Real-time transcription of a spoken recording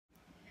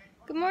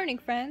Good morning,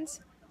 friends.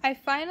 I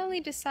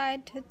finally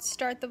decided to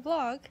start the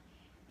vlog,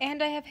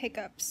 and I have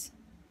hiccups.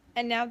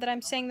 And now that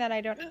I'm saying that,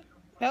 I don't.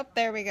 Oh,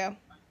 there we go.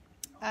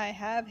 I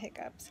have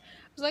hiccups.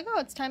 I was like, oh,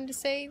 it's time to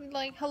say,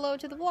 like, hello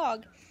to the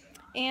vlog.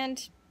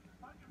 And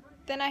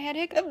then I had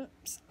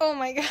hiccups. Oh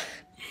my god.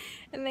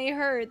 And they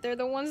hurt. They're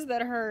the ones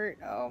that hurt.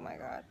 Oh my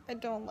god. I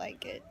don't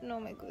like it. No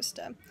me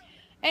gusta.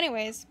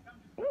 Anyways.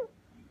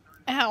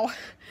 Ow.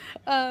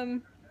 I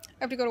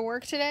have to go to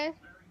work today.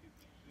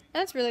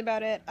 That's really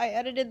about it. I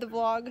edited the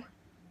vlog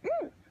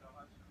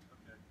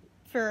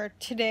for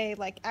today,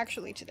 like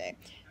actually today.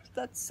 So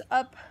that's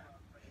up.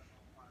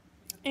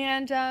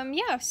 And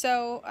yeah,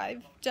 so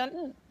I've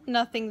done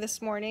nothing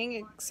this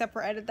morning except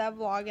for edit that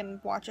vlog and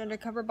watch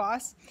Undercover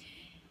Boss.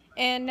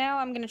 And now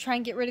I'm gonna try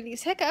and get rid of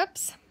these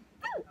hiccups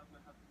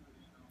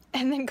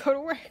and then go to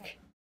work.